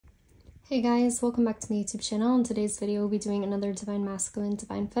Hey guys, welcome back to my YouTube channel. In today's video, we'll be doing another Divine Masculine,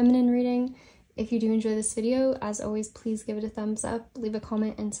 Divine Feminine reading. If you do enjoy this video, as always, please give it a thumbs up, leave a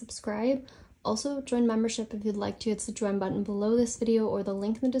comment, and subscribe. Also, join membership if you'd like to. It's the join button below this video or the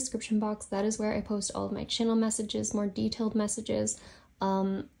link in the description box. That is where I post all of my channel messages, more detailed messages.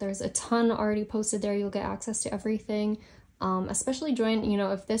 There's a ton already posted there. You'll get access to everything. Especially join,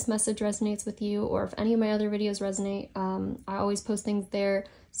 if this message resonates with you or if any of my other videos resonate. I always post things there.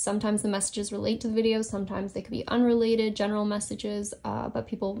 Sometimes the messages relate to the video, sometimes they could be unrelated, general messages, but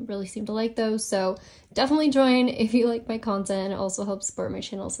people really seem to like those. So definitely join if you like my content. It also helps support my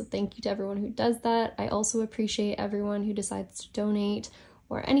channel. So thank you to everyone who does that. I also appreciate everyone who decides to donate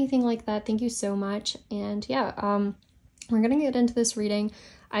or anything like that. Thank you so much. And yeah, we're gonna get into this reading.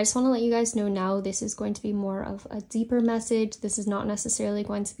 I just want to let you guys know now, this is going to be more of a deeper message. This is not necessarily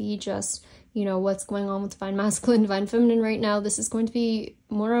going to be just, what's going on with Divine Masculine, Divine Feminine right now. This is going to be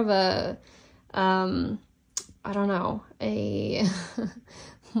more of a, I don't know, a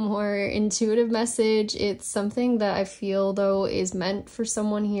more intuitive message. It's something that I feel, though, is meant for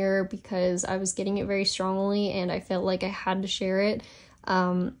someone here because I was getting it very strongly and I felt like I had to share it.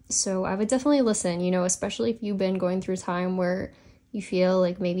 So I would definitely listen, especially if you've been going through a time where you feel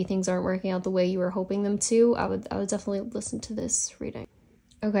like maybe things aren't working out the way you were hoping them to. I would definitely listen to this reading.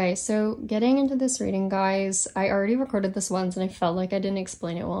 Okay, so getting into this reading, guys, I already recorded this once and I felt like I didn't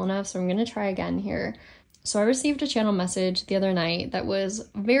explain it well enough, so I'm gonna try again here. So I received a channel message the other night that was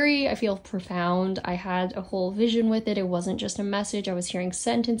very, I feel, profound. I had a whole vision with it. It wasn't just a message. I was hearing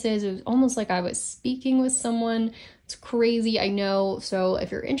sentences. It was almost like I was speaking with someone. It's crazy, I know. So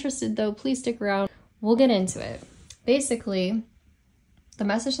if you're interested, though, please stick around. We'll get into it. Basically, the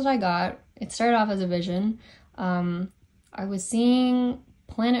message that I got, it started off as a vision. I was seeing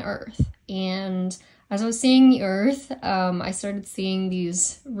planet Earth, and as I was seeing the Earth, I started seeing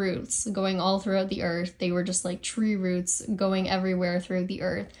these roots going all throughout the Earth. They were just like tree roots going everywhere through the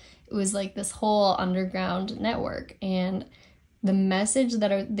Earth. It was like this whole underground network, and the message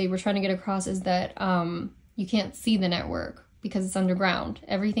that they were trying to get across is that you can't see the network because it's underground.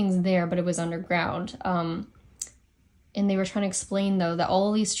 Everything's there, but it was underground. And they were trying to explain, though, that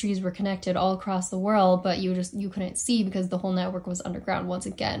all these trees were connected all across the world, but you couldn't see because the whole network was underground once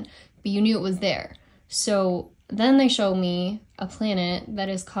again, but you knew it was there. So then they showed me a planet that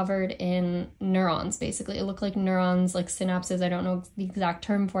is covered in neurons, basically. It looked like neurons, like synapses. I don't know the exact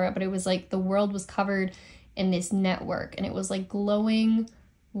term for it, but it was like the world was covered in this network, and it was like glowing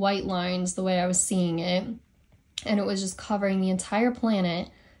white lines the way I was seeing it, and it was just covering the entire planet.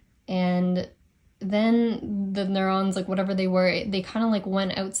 And then the neurons, like whatever they were, they kind of like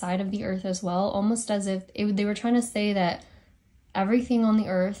went outside of the Earth as well, almost as if they were trying to say that everything on the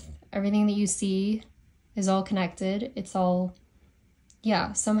Earth, everything that you see is all connected. It's all,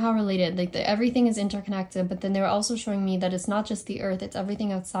 yeah, somehow related. Like everything is interconnected, but then they were also showing me that it's not just the Earth, it's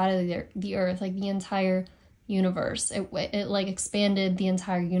everything outside of the Earth, like the entire universe. It like expanded the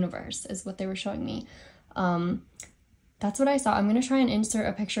entire universe is what they were showing me. That's what I saw. I'm going to try and insert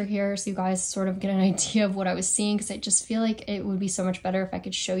a picture here so you guys sort of get an idea of what I was seeing, because I just feel like it would be so much better if I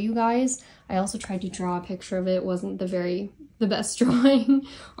could show you guys. I also tried to draw a picture of it. It wasn't the best drawing,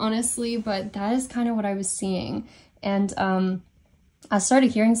 honestly, but that is kind of what I was seeing. And I started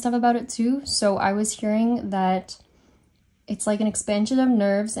hearing stuff about it too. So I was hearing that it's like an expansion of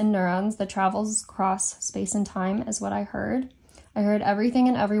nerves and neurons that travels across space and time is what I heard. I heard everything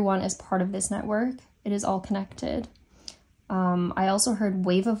and everyone is part of this network. It is all connected. I also heard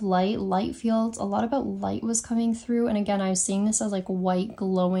wave of light, light fields. A lot about light was coming through. And again, I was seeing this as like white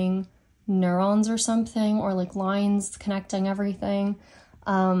glowing neurons or something, or like lines connecting everything.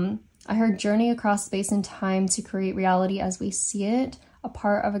 I heard journey across space and time to create reality as we see it, a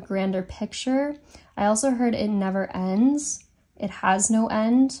part of a grander picture. I also heard it never ends. It has no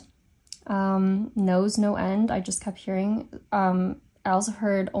end, knows no end. I just kept hearing. I also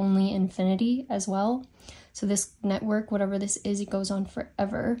heard only infinity as well. So this network, whatever this is, it goes on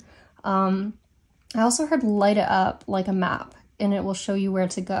forever. I also heard light it up like a map, and it will show you where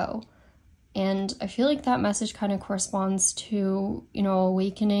to go. And I feel like that message kind of corresponds to,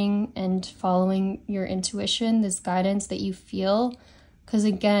 awakening and following your intuition, this guidance that you feel. Because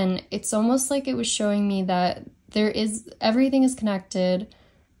again, it's almost like it was showing me that everything is connected,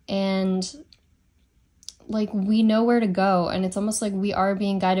 and like we know where to go, and it's almost like we are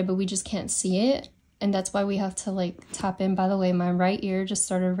being guided, but we just can't see it. And that's why we have to like tap in. By the way, my right ear just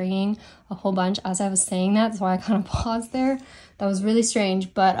started ringing a whole bunch as I was saying that. That's why I kind of paused there. That was really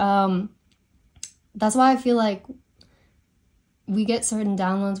strange. But that's why I feel like we get certain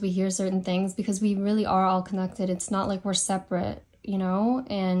downloads, we hear certain things, because we really are all connected. It's not like we're separate. you know?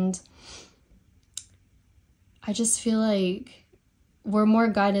 And I just feel like we're more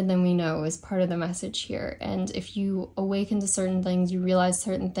guided than we know is part of the message here. And if you awaken to certain things, you realize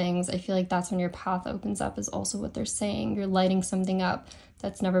certain things, I feel like that's when your path opens up, is also what they're saying. You're lighting something up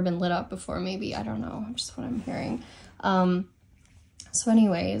that's never been lit up before, maybe. I don't know, just what I'm hearing. So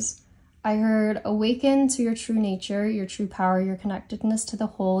anyways, I heard awaken to your true nature, your true power, your connectedness to the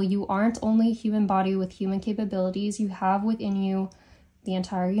whole. You aren't only a human body with human capabilities. You have within you the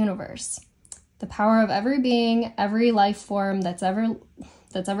entire universe. The power of every being, every life form that's ever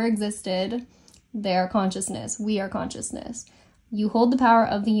existed, they are consciousness. We are consciousness. You hold the power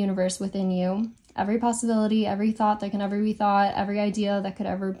of the universe within you. Every possibility, every thought that can ever be thought, every idea that could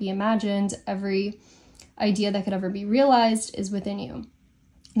ever be imagined, every idea that could ever be realized is within you.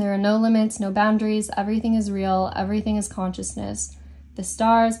 There are no limits, no boundaries. Everything is real. Everything is consciousness. The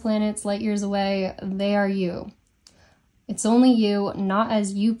stars, planets, light years away, they are you. It's only you, not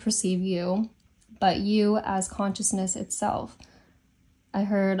as you perceive you, but you as consciousness itself. I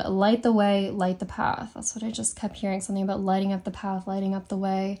heard light the way, light the path. That's what I just kept hearing, something about lighting up the path, lighting up the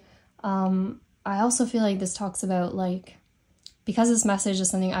way. I also feel like this talks about, like, because this message is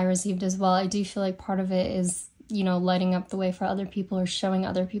something I received as well, I do feel like part of it is, you know, lighting up the way for other people or showing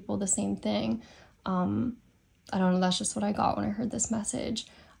other people the same thing. I don't know, that's just what I got when I heard this message.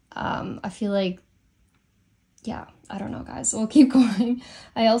 I feel like, yeah, I don't know, guys, so we'll keep going.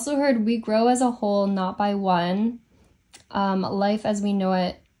 I also heard we grow as a whole, not by one. Life as we know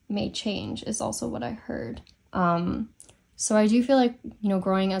it may change is also what I heard. So I do feel like, you know,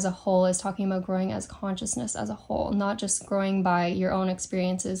 growing as a whole is talking about growing as consciousness as a whole, not just growing by your own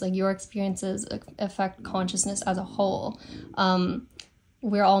experiences. Like, your experiences affect consciousness as a whole.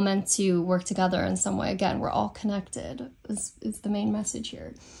 We're all meant to work together in some way. Again, we're all connected is the main message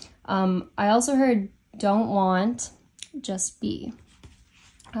here. I also heard don't want, just be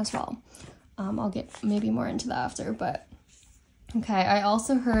as well. I'll get maybe more into that after, but okay. I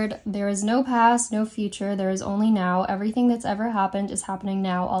also heard there is no past, no future. There is only now. Everything that's ever happened is happening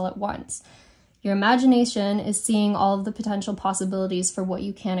now all at once. Your imagination is seeing all of the potential possibilities for what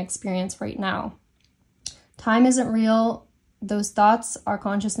you can experience right now. Time isn't real. Those thoughts are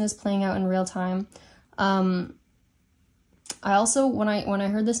consciousness playing out in real time. I also, when I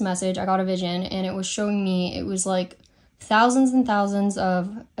heard this message, I got a vision, and it was showing me, it was like thousands and thousands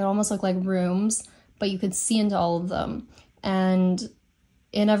of, it almost looked like rooms, but you could see into all of them. And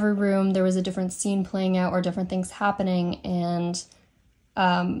in every room, there was a different scene playing out or different things happening. And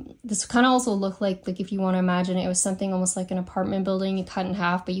this kind of also looked like if you want to imagine it, was something almost like an apartment building, you cut in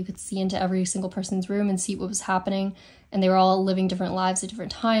half, but you could see into every single person's room and see what was happening. And they were all living different lives at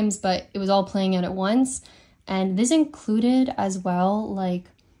different times, but it was all playing out at once. And this included as well, like,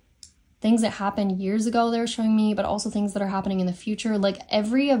 things that happened years ago they were showing me, but also things that are happening in the future. Like,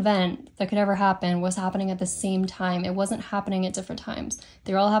 every event that could ever happen was happening at the same time. It wasn't happening at different times.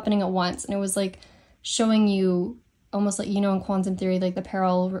 They were all happening at once. And it was like showing you almost like, you know, in quantum theory, like the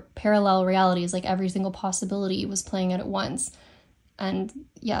parallel realities, like every single possibility was playing out at once. And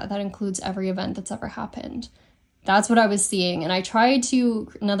yeah, that includes every event that's ever happened. That's what I was seeing. And I tried to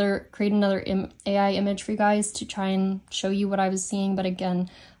create another AI image for you guys to try and show you what I was seeing. But again,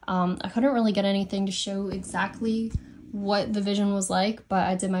 I couldn't really get anything to show exactly what the vision was like, but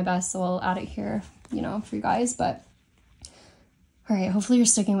I did my best, so I'll add it here, you know, for you guys. But all right, hopefully you're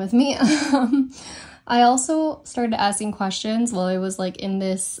sticking with me. I also started asking questions while I was like in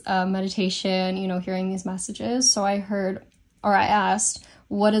this meditation, you know, hearing these messages. So I asked,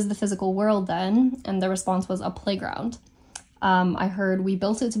 what is the physical world then? And the response was a playground. I heard we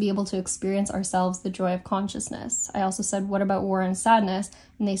built it to be able to experience ourselves the joy of consciousness. I also said, what about war and sadness?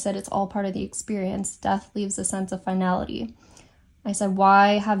 And they said it's all part of the experience. Death leaves a sense of finality. I said,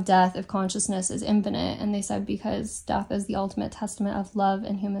 why have death if consciousness is infinite? And they said, because death is the ultimate testament of love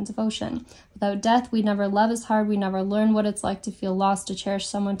and human devotion. Without death, we'd never love as hard. We'd never learn what it's like to feel lost, to cherish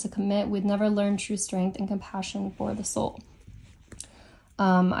someone, to commit. We'd never learn true strength and compassion for the soul.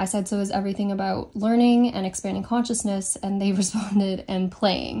 I said, so is everything about learning and expanding consciousness? And they responded, and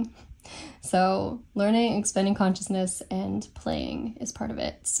playing. So learning, expanding consciousness, and playing is part of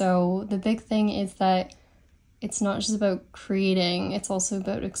it. So the big thing is that it's not just about creating, it's also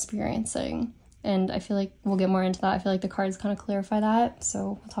about experiencing. And I feel like we'll get more into that. I feel like the cards kind of clarify that.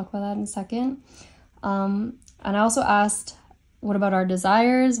 So we'll talk about that in a second. And I also asked, what about our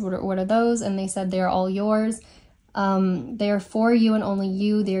desires? What are those? And they said they are all yours. They are for you and only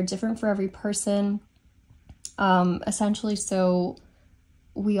you. They are different for every person. Essentially, so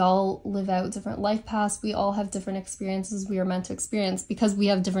we all live out different life paths. We all have different experiences we are meant to experience because we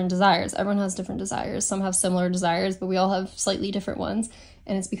have different desires. Everyone has different desires. Some have similar desires, but we all have slightly different ones.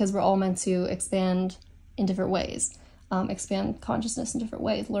 And it's because we're all meant to expand in different ways, expand consciousness in different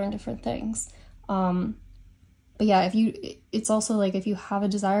ways, learn different things. But yeah, it's also like if you have a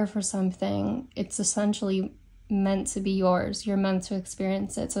desire for something, it's essentially meant to be yours. You're meant to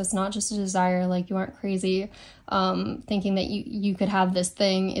experience it. So it's not just a desire, like you aren't crazy thinking that you could have this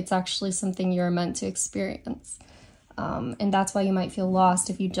thing. It's actually something you're meant to experience. And that's why you might feel lost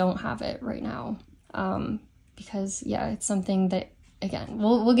if you don't have it right now. Because yeah, it's something that, again,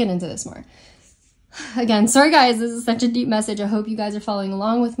 we'll get into this more. Again, sorry guys, this is such a deep message. I hope you guys are following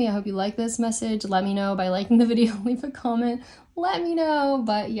along with me. I hope you like this message. Let me know by liking the video, leave a comment, let me know.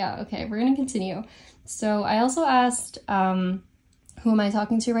 But yeah, okay, we're gonna continue. So I also asked, who am I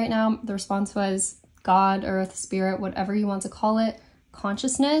talking to right now? The response was God, earth, spirit, whatever you want to call it,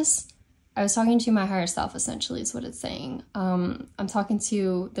 consciousness. I was talking to my higher self, essentially, is what it's saying. I'm talking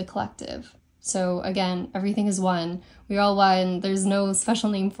to the collective. So again, everything is one. We're all one. There's no special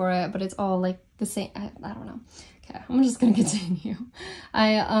name for it, but it's all like the same. I don't know. Okay, I'm just gonna continue.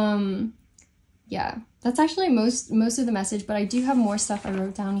 Yeah, that's actually most of the message, but I do have more stuff I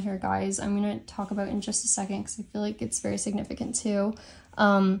wrote down here, guys. I'm gonna talk about in just a second because I feel like it's very significant too.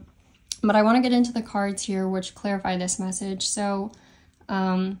 But I want to get into the cards here, which clarify this message. So,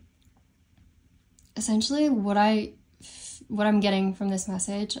 essentially, what I'm getting from this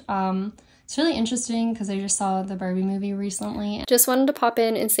message, it's really interesting because I just saw the Barbie movie recently. Just wanted to pop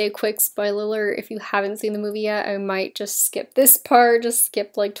in and say a quick spoiler alert. If you haven't seen the movie yet, I might just skip this part. Just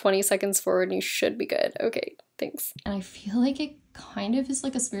skip like 20 seconds forward and you should be good. Okay, thanks. And I feel like it kind of is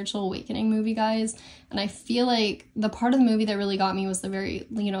like a spiritual awakening movie, guys. And I feel like the part of the movie that really got me was the very,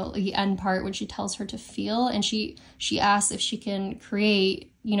 the end part when she tells her to feel, and she asks if she can create,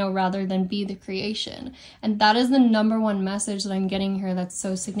 rather than be the creation. And that is the number one message that I'm getting here that's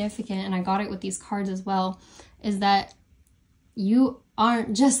so significant, and I got it with these cards as well, is that you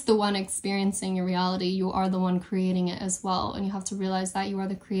aren't just the one experiencing your reality, you are the one creating it as well. And you have to realize that you are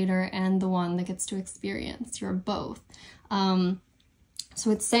the creator and the one that gets to experience. You're both. So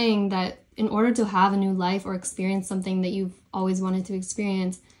it's saying that in order to have a new life or experience something that you've always wanted to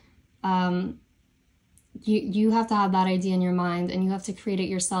experience, you have to have that idea in your mind and you have to create it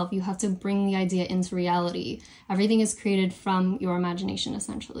yourself. You have to bring the idea into reality. Everything is created from your imagination,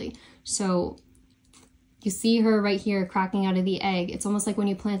 essentially. So you see her right here cracking out of the egg. It's almost like when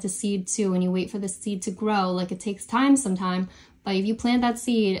you plant a seed too, and you wait for the seed to grow. Like, it takes time sometime, but if you plant that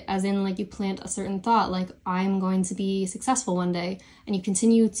seed, as in like you plant a certain thought, like I'm going to be successful one day, and you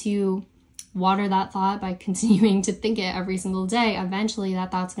continue to water that thought by continuing to think it every single day, eventually that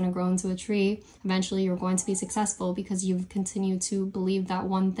thought's going to grow into a tree. Eventually you're going to be successful because you've continued to believe that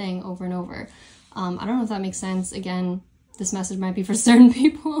one thing over and over. I don't know if that makes sense. Again, this message might be for certain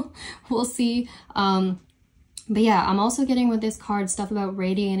people. We'll see. But yeah, I'm also getting with this card stuff about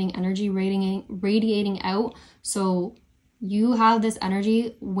radiating energy, radiating out. So you have this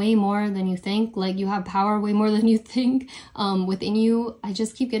energy way more than you think. Like, you have power way more than you think within you. I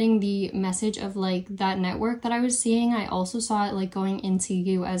just keep getting the message of like that network that I was seeing. I also saw it like going into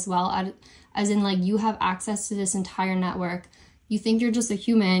you as well, as in like you have access to this entire network. You think you're just a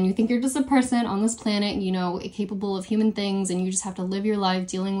human, you think you're just a person on this planet, capable of human things, and you just have to live your life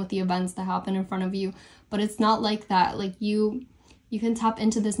dealing with the events that happen in front of you. But it's not like that. Like, you can tap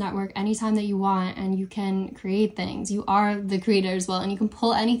into this network anytime that you want, and you can create things. You are the creator as well, and you can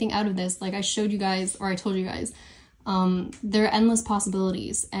pull anything out of this. Like I showed you guys, or I told you guys, there are endless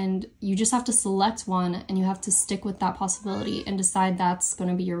possibilities, and you just have to select one, and you have to stick with that possibility and decide that's going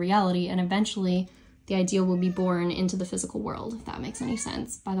to be your reality. And eventually the idea will be born into the physical world, if that makes any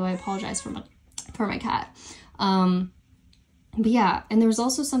sense. By the way, I apologize for my cat. But yeah, and there's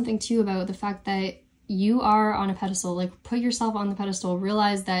also something too about the fact that you are on a pedestal. Like, put yourself on the pedestal,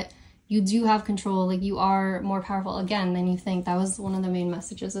 realize that you do have control. Like, you are more powerful again than you think. That was one of the main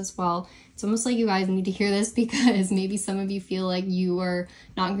messages as well. It's almost like you guys need to hear this, because maybe some of you feel like you are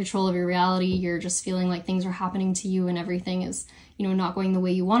not in control of your reality. You're just feeling like things are happening to you and everything is, not going the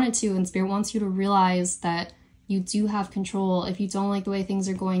way you want it to. And Spirit wants you to realize that you do have control. If you don't like the way things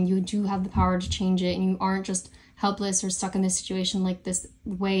are going, you do have the power to change it, and you aren't just helpless or stuck in this situation like this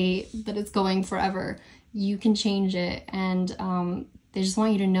way that it's going forever. You can change it, and they just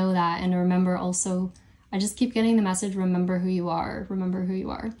want you to know that, and to remember also, I just keep getting the message, remember who you are, remember who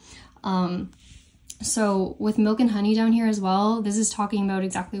you are. So with milk and honey down here as well, this is talking about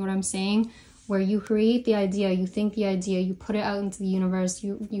exactly what I'm saying, where you create the idea, you think the idea, you put it out into the universe,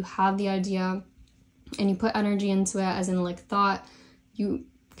 you have the idea, and you put energy into it, as in like thought, you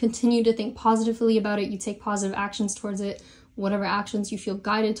continue to think positively about it, you take positive actions towards it, whatever actions you feel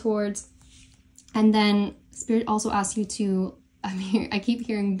guided towards. And then Spirit also asks you to, I keep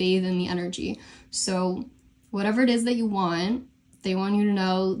hearing bathe in the energy. So whatever it is that you want, they want you to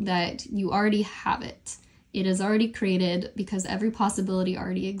know that you already have it. It is already created because every possibility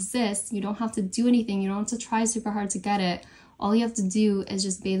already exists. You don't have to do anything. You don't have to try super hard to get it. All you have to do is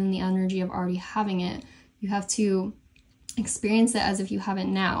just bathe in the energy of already having it. You have to experience it as if you have it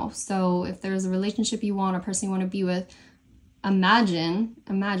now. So if there's a relationship you want, a person you want to be with, imagine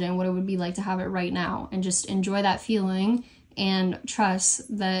what it would be like to have it right now, and just enjoy that feeling and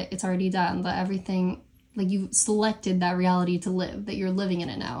trust that it's already done, that everything, like, you've selected that reality to live, that you're living in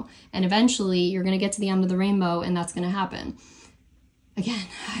it now. And eventually you're going to get to the end of the rainbow, and that's going to happen. Again,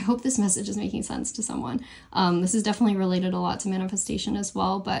 I hope this message is making sense to someone. This is definitely related a lot to manifestation as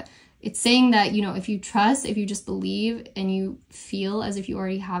well, but it's saying that, you know, if you trust, if you just believe and you feel as if you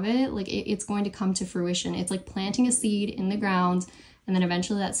already have it, like it's going to come to fruition. It's like planting a seed in the ground, and then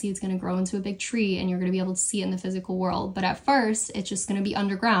eventually that seed's going to grow into a big tree, and you're going to be able to see it in the physical world. But at first, it's just going to be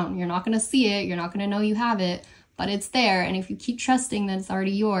underground. You're not going to see it. You're not going to know you have it, but it's there. And if you keep trusting that it's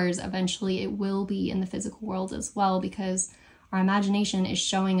already yours, eventually it will be in the physical world as well, because our imagination is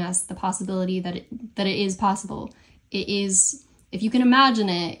showing us the possibility that it is possible. It is, if you can imagine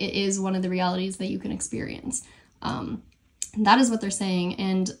it, it is one of the realities that you can experience. That is what they're saying.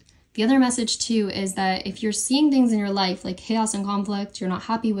 And the other message too is that if you're seeing things in your life like chaos and conflict, you're not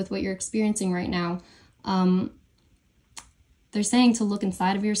happy with what you're experiencing right now, they're saying to look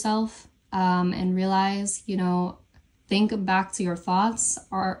inside of yourself and realize, you know, think back to your thoughts.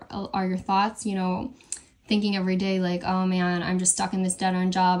 Are your thoughts, you know, thinking every day like, oh man, I'm just stuck in this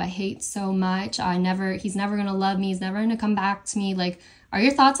dead-end job I hate so much, he's never gonna love me, he's never gonna come back to me. Like, are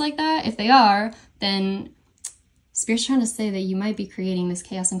your thoughts like that? If they are, then Spirit's trying to say that you might be creating this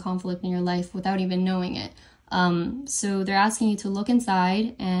chaos and conflict in your life without even knowing it. So they're asking you to look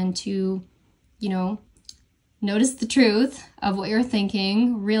inside and to, you know, notice the truth of what you're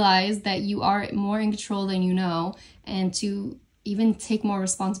thinking, realize that you are more in control than you know, and to even take more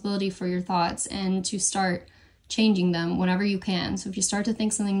responsibility for your thoughts and to start changing them whenever you can. So if you start to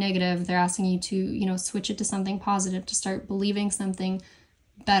think something negative, they're asking you to, you know, switch it to something positive, to start believing something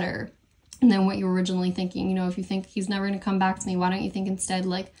better than what you were originally thinking. You know, if you think he's never going to come back to me, why don't you think instead,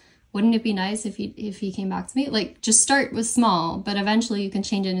 like, wouldn't it be nice if he came back to me? Like, just start with small, but eventually you can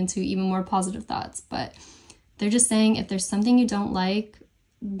change it into even more positive thoughts. But they're just saying if there's something you don't like,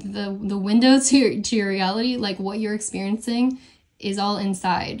 the window to your reality, like what you're experiencing, is all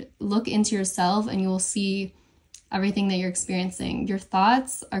inside. Look into yourself and you will see everything that you're experiencing. Your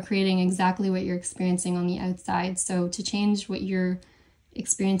thoughts are creating exactly what you're experiencing on the outside. So to change what you're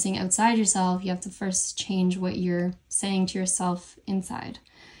experiencing outside yourself, you have to first change what you're saying to yourself inside,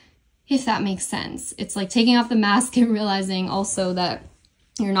 if that makes sense. It's like taking off the mask and realizing also that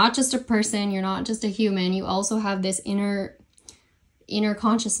you're not just a person, you're not just a human, you also have this inner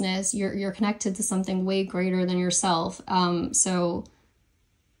consciousness. You're connected to something way greater than yourself. So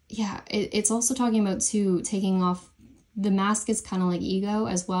yeah, it's also talking about too, taking off the mask is kind of like ego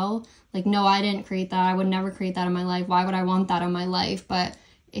as well. Like, no, I didn't create that. I would never create that in my life. Why would I want that in my life? But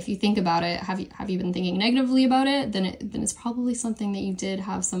if you think about it, have you been thinking negatively about it? Then it's probably something that you did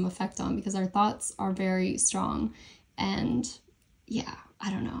have some effect on, because our thoughts are very strong. And yeah,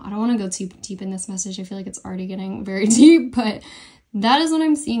 I don't know. I don't want to go too deep in this message. I feel like it's already getting very deep, but that is what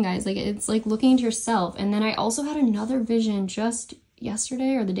I'm seeing, guys. Like, it's like looking into yourself. And then I also had another vision just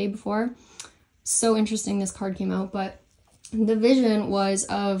yesterday or the day before. So interesting, this card came out, but the vision was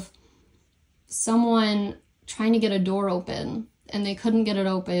of someone trying to get a door open and they couldn't get it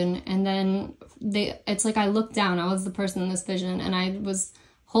open. And then it's like I looked down, I was the person in this vision, and I was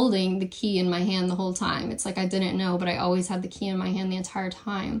holding the key in my hand the whole time. It's like I didn't know, but I always had the key in my hand the entire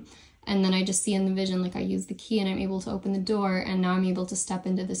time. And then I just see in the vision, like, I use the key and I'm able to open the door, and now I'm able to step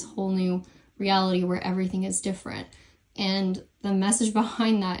into this whole new reality where everything is different. And the message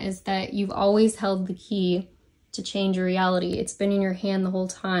behind that is that you've always held the key to change your reality. It's been in your hand the whole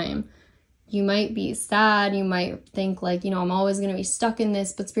time. You might be sad, you might think like, you know, I'm always going to be stuck in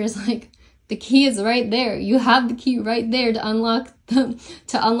this, but Spirit's like, the key is right there. You have the key right there to unlock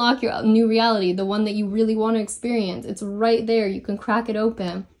your new reality, the one that you really want to experience. It's right there. You can crack it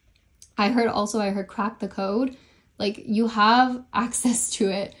open. I heard crack the code. Like, you have access to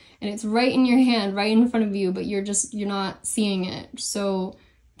it and it's right in your hand, right in front of you, but you're not seeing it. So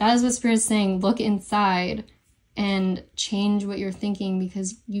that is what Spirit's saying. Look inside and change what you're thinking,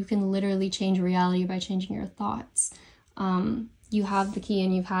 because you can literally change reality by changing your thoughts. You have the key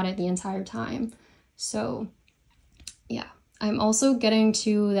and you've had it the entire time. So yeah, I'm also getting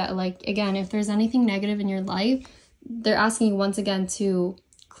to that, like, again, if there's anything negative in your life, they're asking you once again to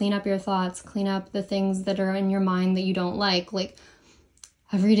clean up your thoughts, clean up the things that are in your mind that you don't like. Like,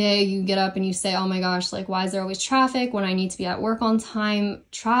 every day you get up and you say, oh my gosh, like, why is there always traffic when I need to be at work on time?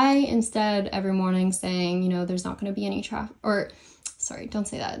 Try instead every morning saying, you know, there's not going to be any traffic, or sorry, don't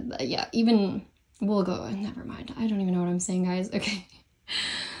say that. But yeah, even, we'll go, never mind. I don't even know what I'm saying, guys. Okay.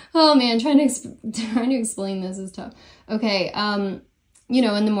 Oh man, trying to explain this is tough. Okay, you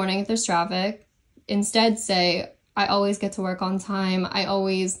know, in the morning if there's traffic, instead say, I always get to work on time. I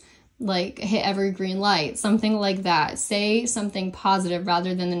always like hit every green light, something like that. Say something positive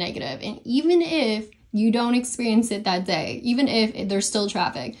rather than the negative. And even if you don't experience it that day, even if there's still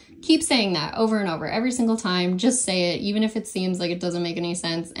traffic, keep saying that over and over every single time. Just say it, even if it seems like it doesn't make any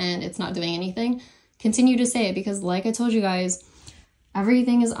sense and it's not doing anything. Continue to say it, because like I told you guys,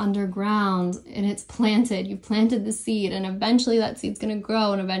 everything is underground and it's planted. You planted the seed, and eventually that seed's going to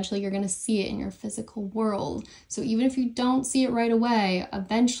grow, and eventually you're going to see it in your physical world. So even if you don't see it right away,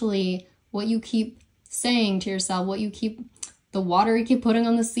 eventually what you keep saying to yourself, the water you keep putting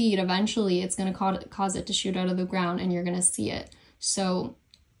on the seed, eventually it's going to cause it to shoot out of the ground, and you're going to see it. So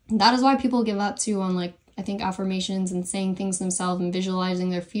that is why people give up too on, like, I think affirmations and saying things themselves and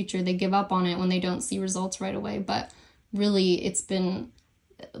visualizing their future. They give up on it when they don't see results right away. But really, it's been,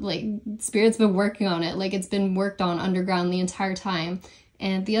 like, Spirit's been working on it. Like, it's been worked on underground the entire time.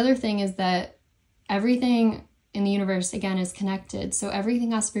 And the other thing is that everything in the universe, again, is connected. So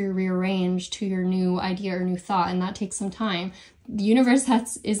everything has to be rearranged to your new idea or new thought, and that takes some time. The universe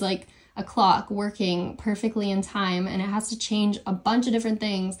is like a clock working perfectly in time, and it has to change a bunch of different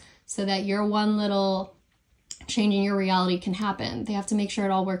things so that your one little change in your reality can happen. They have to make sure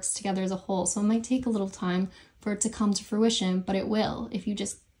it all works together as a whole. So it might take a little time for it to come to fruition, but it will if you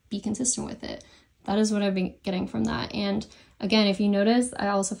just be consistent with it. That is what I've been getting from that. And again, if you notice, I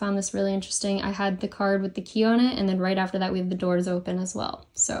also found this really interesting. I had the card with the key on it, and then right after that we have the doors open as well.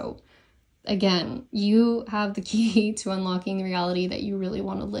 So again, you have the key to unlocking the reality that you really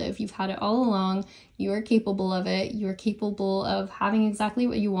want to live. You've had it all along. You are capable of it. You are capable of having exactly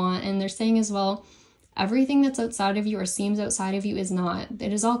what you want. And they're saying as well, everything that's outside of you or seems outside of you is not.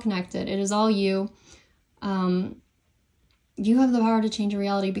 It is all connected. It is all you. You have the power to change your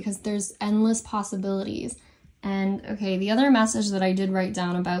reality because there's endless possibilities. And okay, the other message that I did write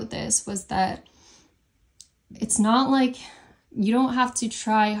down about this was that it's not like you don't have to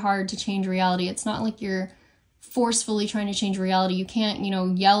try hard to change reality. It's not like you're forcefully trying to change reality. You can't, you know,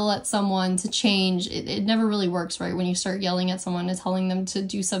 yell at someone to change. It never really works, right? When you start yelling at someone and telling them to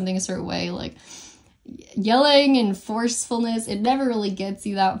do something a certain way, like yelling and forcefulness, it never really gets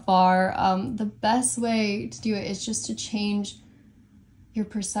you that far. The best way to do it is just to change your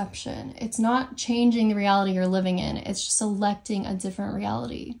perception. It's not changing the reality you're living in. It's just selecting a different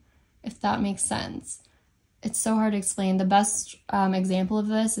reality, if that makes sense. It's so hard to explain. The best example of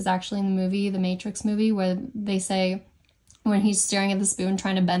this is actually in the movie, the Matrix movie, where they say when he's staring at the spoon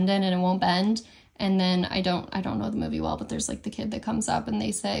trying to bend it and it won't bend. And then I don't know the movie well, but there's like the kid that comes up and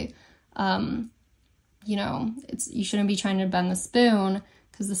they say, you know, you shouldn't be trying to bend the spoon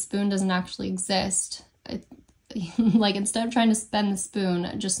because the spoon doesn't actually exist. Like, instead of trying to bend the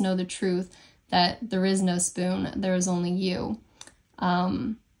spoon, just know the truth that there is no spoon, there is only you.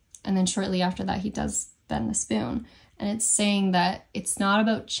 And then shortly after that, he does bend the spoon. And it's saying that it's not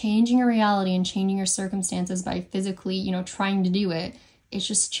about changing your reality and changing your circumstances by physically, you know, trying to do it. It's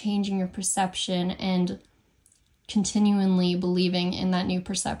just changing your perception and continually believing in that new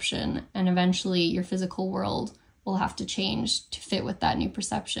perception. And eventually your physical world will have to change to fit with that new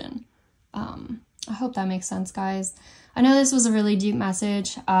perception. I hope that makes sense, guys. I know this was a really deep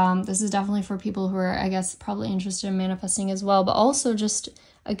message. This is definitely for people who are, I guess, probably interested in manifesting as well. But also just,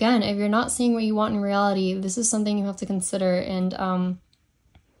 again, if you're not seeing what you want in reality, this is something you have to consider. And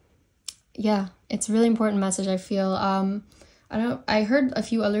yeah, it's a really important message, I feel. I heard a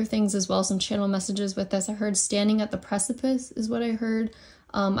few other things as well, some channel messages with this. I heard standing at the precipice is what I heard.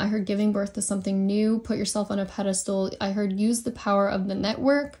 I heard giving birth to something new, put yourself on a pedestal. I heard use the power of the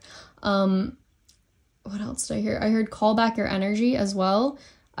network. What else did I hear? I heard call back your energy as well.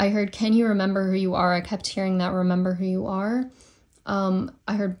 I heard, can you remember who you are? I kept hearing that, remember who you are. I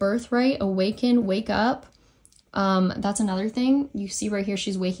heard birthright, awaken, wake up. That's another thing. You see right here,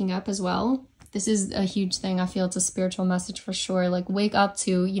 she's waking up as well. This is a huge thing. I feel it's a spiritual message for sure. Like, wake up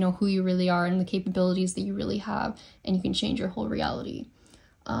to, you know, who you really are and the capabilities that you really have, and you can change your whole reality.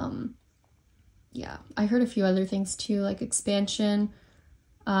 Yeah, I heard a few other things too, like expansion.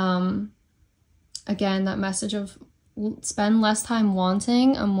 Again, that message of spend less time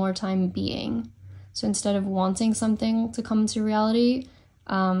wanting and more time being. So instead of wanting something to come to reality,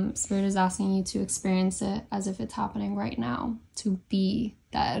 Spirit is asking you to experience it as if it's happening right now, to be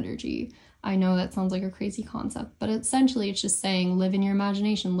that energy. I know that sounds like a crazy concept, but essentially it's just saying live in your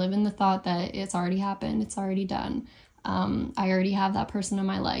imagination, live in the thought that it's already happened, it's already done. I already have that person in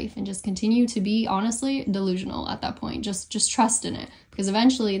my life, and just continue to be honestly delusional at that point. Just trust in it, because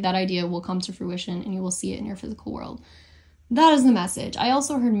eventually that idea will come to fruition and you will see it in your physical world. That is the message. I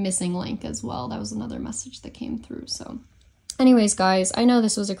also heard missing link as well. That was another message that came through. So anyways, guys, I know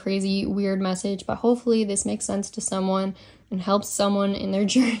this was a crazy, weird message, but hopefully this makes sense to someone and helps someone in their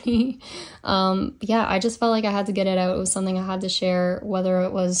journey. Yeah, I just felt like I had to get it out. It was something I had to share, whether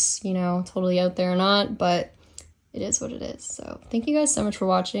it was, you know, totally out there or not, but it is what it is. So thank you guys so much for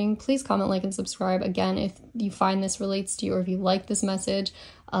watching. Please comment, like, and subscribe. Again, if you find this relates to you, or if you like this message,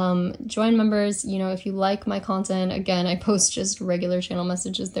 join members. You know, if you like my content, again, I post just regular channel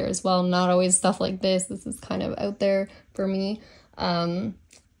messages there as well, not always stuff like this. This is kind of out there for me.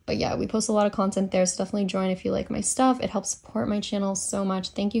 But yeah, we post a lot of content there, so definitely join if you like my stuff. It helps support my channel so much.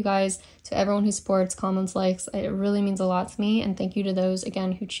 Thank you guys to everyone who supports, comments, likes. It really means a lot to me. And thank you to those,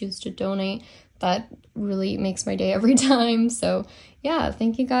 again, who choose to donate. That really makes my day every time. So yeah,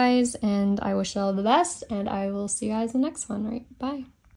 thank you guys, and I wish you all the best, and I will see you guys in the next one. Right, bye.